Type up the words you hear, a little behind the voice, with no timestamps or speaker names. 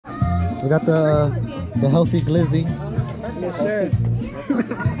We got the healthy glizzy. Yes, sir.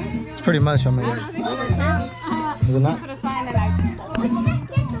 It's pretty much, I mean. Is it not?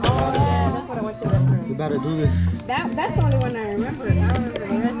 We better do this. That's the only one I remember. I don't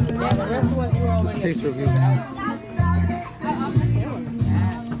remember the rest. Yeah, the rest was Let's taste review.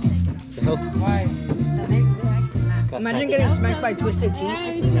 The healthy. Imagine getting smacked by Twisted Tea.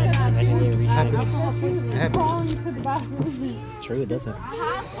 Happens. It happens. True, it does have.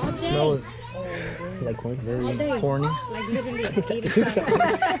 The smell is Like corn? very corny. Like literally 8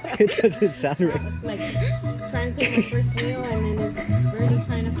 o'clock. It doesn't sound right. Like trying to take my first meal and then it's already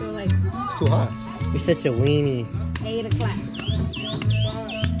trying to feel like It's too hot. You're such a weenie. 8 o'clock.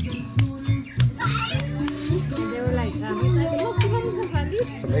 And they were like, no, vamos a salir.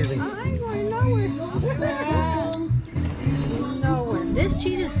 It's amazing. I ain't going nowhere. Nowhere. This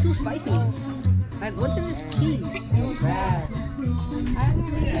cheese is too spicy. Like, what's in this cheese?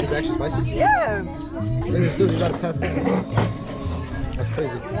 It's actually spicy. Yeah. Look at this dude, you gotta pass that. That's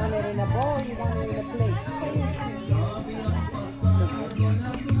crazy. You want it in a bowl, you want it in a plate.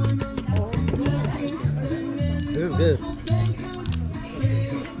 This is good.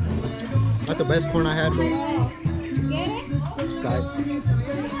 Not the best corn I had, but it's alright.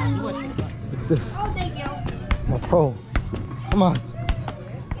 Look at this. I'm a pro. Come on.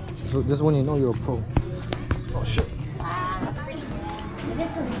 So this is when you know you're a pro. Oh shit. It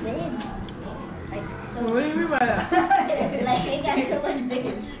is so big. Like, so What do you mean by that? like it got so much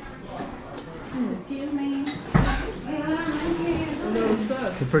bigger. Excuse me.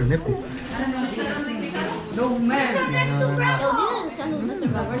 It's pretty nifty. No, man. Yo, these are the sandals Mr.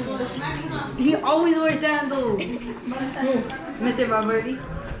 Roberts. He always wears sandals. Mr. Valverde.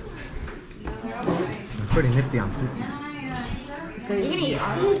 It's pretty nifty on 50s. You're gonna eat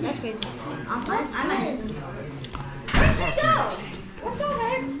all of it? That's crazy. I might. Where'd she go? Let's go,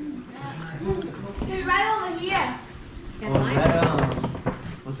 man. She's right over here. Oh, is that,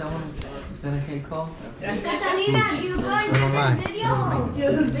 what's that one? Is that a cake called? Catalina, do you go and Don't lie. take this video?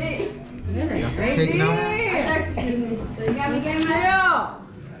 Dude, big. Cake now? So you got me getting my...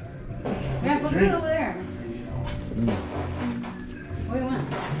 Yeah, put it over there. What do you want?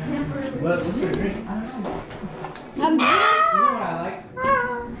 What's your drink? I don't know. I'm You know what I like?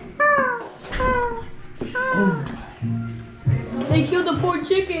 They killed the poor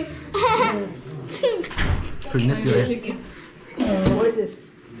chicken. Pretty nifty right here. What is this?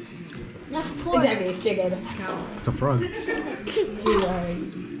 That's pork. Exactly, it's chicken. It's a frog. I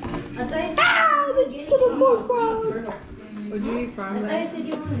thought you Would you eat from that? said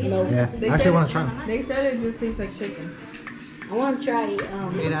you want to get No. Yeah, I actually want to try them. They said it just tastes like chicken. I want to try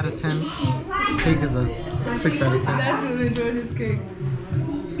 8 out of 10. Cake is a 6 out of 10. That dude enjoyed his cake.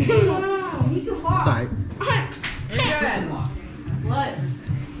 It's alright. What?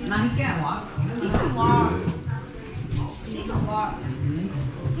 No, he can't walk.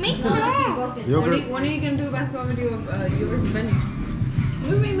 Make no. Yogurt. When are you gonna do a basketball video of you versus Benny?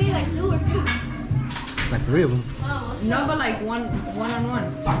 We made like 2 or 3. Like 3 of them. No, but like one on one.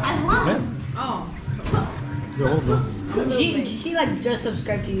 As long. Yeah. Oh. You're old though. She like just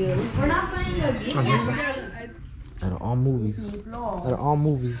subscribed to you. We're not playing the game. Out of all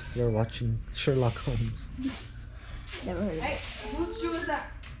movies, they're watching Sherlock Holmes. Never heard of it. Hey, whose shoe is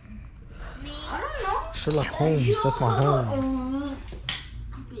that? I don't know. Sherlock Holmes, that's my Holmes.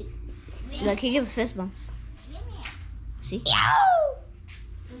 Look, he gives fist bumps. See?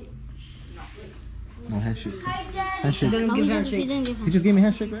 No handshake. Hi, Dad. Handshake. Doesn't give her shit. He didn't give him. He just gave me a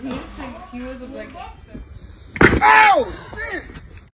handshake right now. He was like. Ow!